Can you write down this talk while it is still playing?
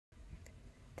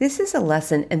This is a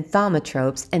lesson in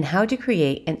thaumatropes and how to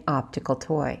create an optical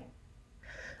toy.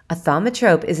 A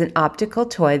thaumatrope is an optical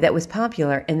toy that was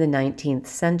popular in the 19th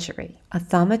century. A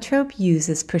thaumatrope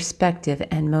uses perspective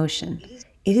and motion.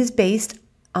 It is based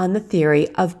on the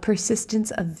theory of persistence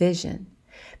of vision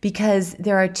because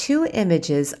there are two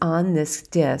images on this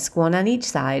disc, one on each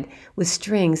side, with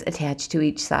strings attached to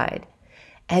each side.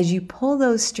 As you pull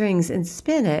those strings and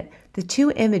spin it, the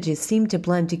two images seem to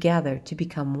blend together to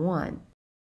become one.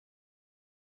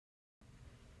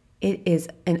 It is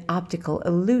an optical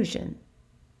illusion.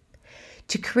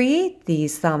 To create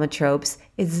these thaumatropes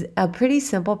is a pretty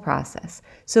simple process.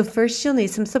 So first you'll need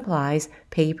some supplies: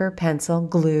 paper, pencil,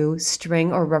 glue,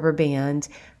 string or rubber band,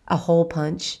 a hole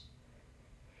punch.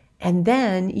 And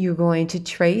then you're going to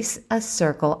trace a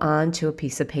circle onto a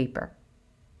piece of paper.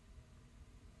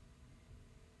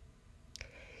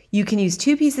 You can use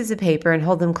two pieces of paper and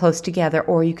hold them close together,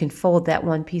 or you can fold that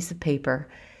one piece of paper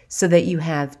so that you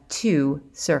have two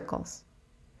circles.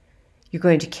 You're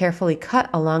going to carefully cut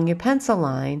along your pencil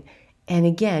line, and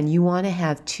again, you want to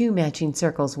have two matching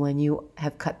circles when you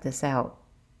have cut this out.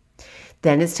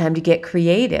 Then it's time to get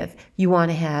creative. You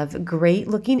want to have great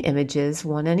looking images,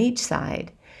 one on each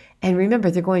side. And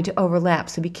remember, they're going to overlap,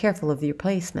 so be careful of your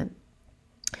placement.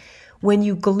 When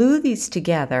you glue these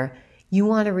together, you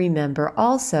want to remember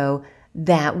also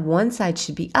that one side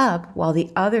should be up while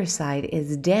the other side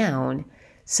is down,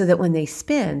 so that when they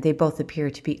spin, they both appear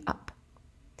to be up.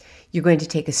 You're going to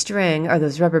take a string or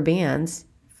those rubber bands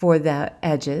for the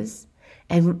edges,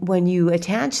 and when you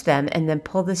attach them and then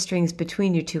pull the strings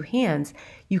between your two hands,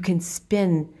 you can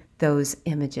spin those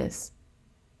images.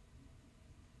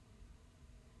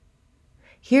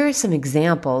 Here are some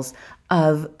examples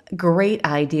of great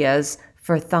ideas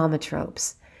for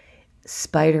thaumatropes: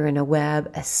 spider in a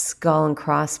web, a skull and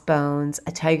crossbones,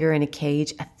 a tiger in a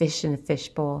cage, a fish in a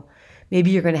fishbowl.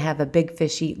 Maybe you're going to have a big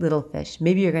fish eat little fish.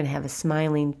 Maybe you're going to have a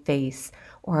smiling face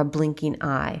or a blinking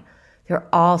eye. There are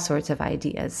all sorts of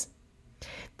ideas.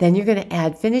 Then you're going to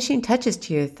add finishing touches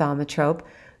to your thaumatrope,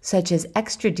 such as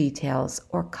extra details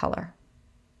or color.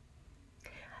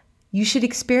 You should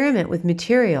experiment with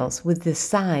materials, with the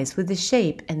size, with the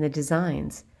shape, and the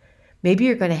designs. Maybe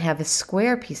you're going to have a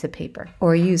square piece of paper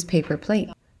or use paper plate.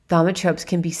 Thaumatropes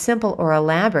can be simple or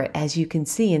elaborate, as you can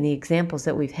see in the examples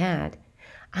that we've had.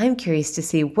 I'm curious to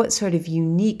see what sort of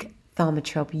unique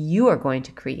thaumatrope you are going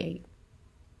to create.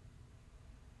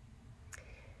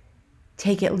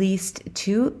 Take at least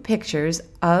 2 pictures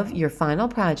of your final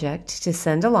project to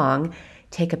send along.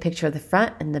 Take a picture of the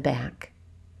front and the back.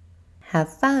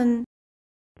 Have fun!